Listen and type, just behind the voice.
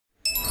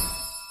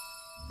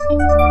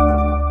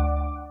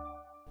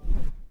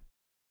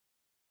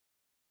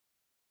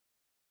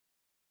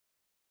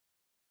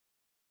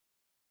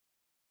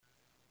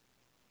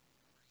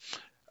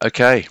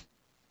Okay,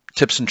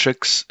 tips and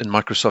tricks in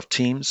Microsoft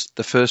Teams.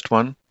 The first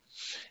one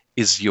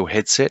is your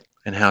headset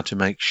and how to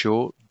make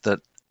sure that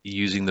you're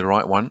using the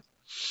right one.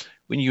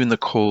 When you're in the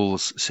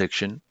calls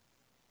section,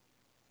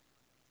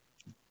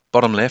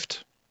 bottom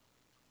left,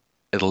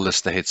 it'll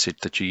list the headset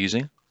that you're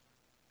using.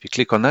 If you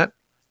click on that,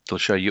 it'll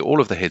show you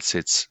all of the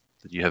headsets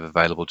that you have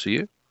available to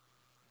you.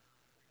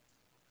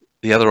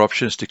 The other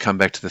option is to come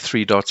back to the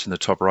three dots in the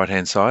top right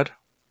hand side,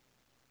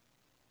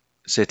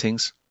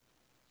 settings,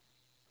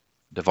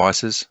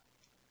 devices,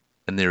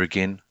 and there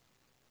again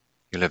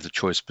you'll have the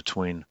choice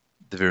between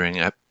the varying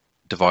app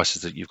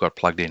devices that you've got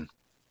plugged in.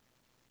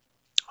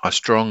 I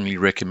strongly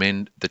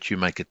recommend that you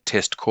make a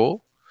test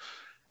call,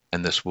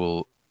 and this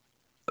will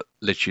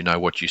let you know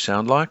what you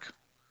sound like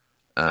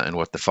and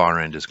what the far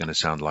end is going to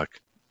sound like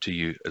to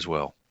you as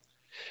well.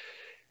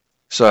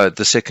 So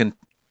the second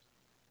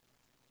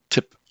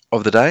tip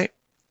of the day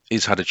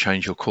is how to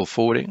change your call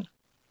forwarding.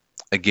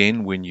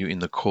 Again, when you're in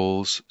the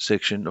calls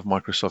section of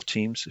Microsoft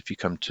Teams, if you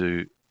come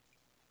to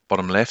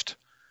bottom left,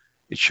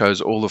 it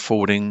shows all the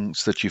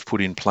forwardings that you've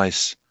put in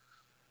place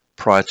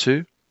prior to.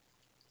 You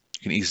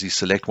can easily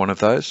select one of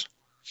those.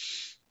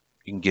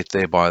 You can get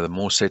there by the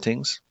more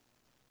settings.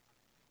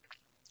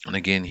 And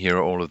again, here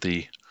are all of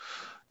the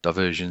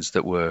diversions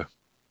that were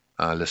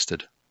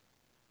listed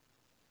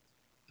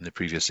in the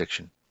previous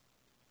section.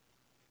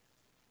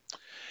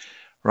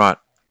 Right,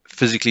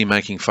 physically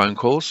making phone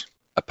calls,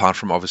 apart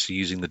from obviously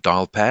using the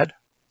dial pad,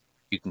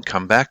 you can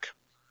come back,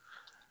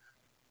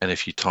 and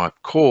if you type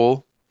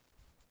call,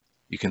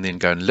 you can then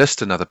go and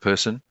list another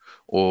person,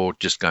 or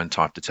just go and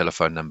type the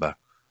telephone number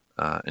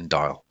and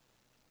dial.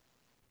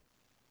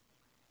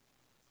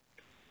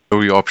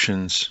 All your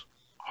options: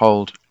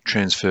 hold,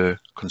 transfer,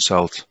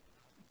 consult,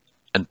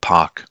 and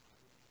park.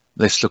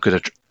 Let's look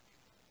at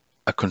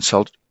a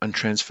consult and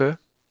transfer.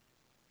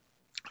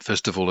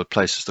 First of all, it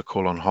places the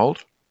call on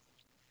hold,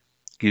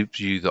 gives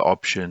you the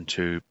option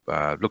to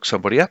look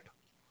somebody up,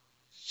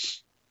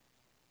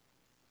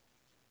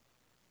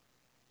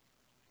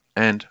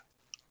 and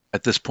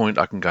at this point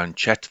I can go and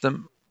chat to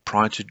them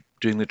prior to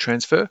doing the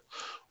transfer,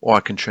 or I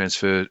can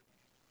transfer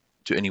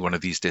to any one of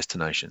these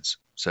destinations,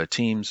 so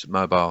Teams,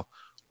 mobile,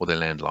 or their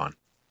landline.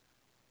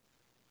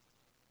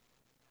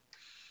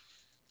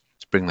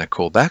 Let's bring that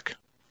call back.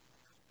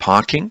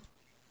 Parking.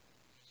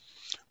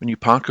 When you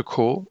park a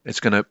call, it's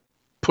going to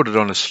put it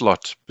on a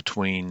slot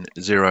between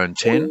 0 and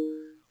 10,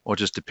 or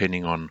just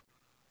depending on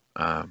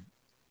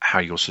how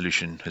your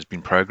solution has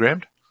been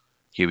programmed.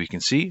 Here we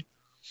can see,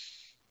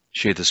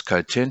 share this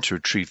code 10 to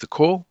retrieve the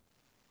call.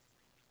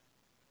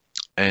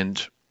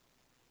 And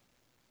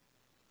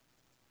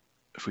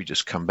if we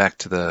just come back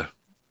to the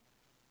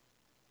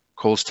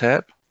calls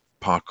tab,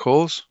 park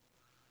calls,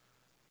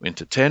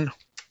 enter 10,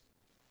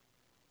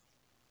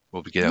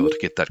 we'll be able to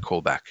get that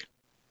call back.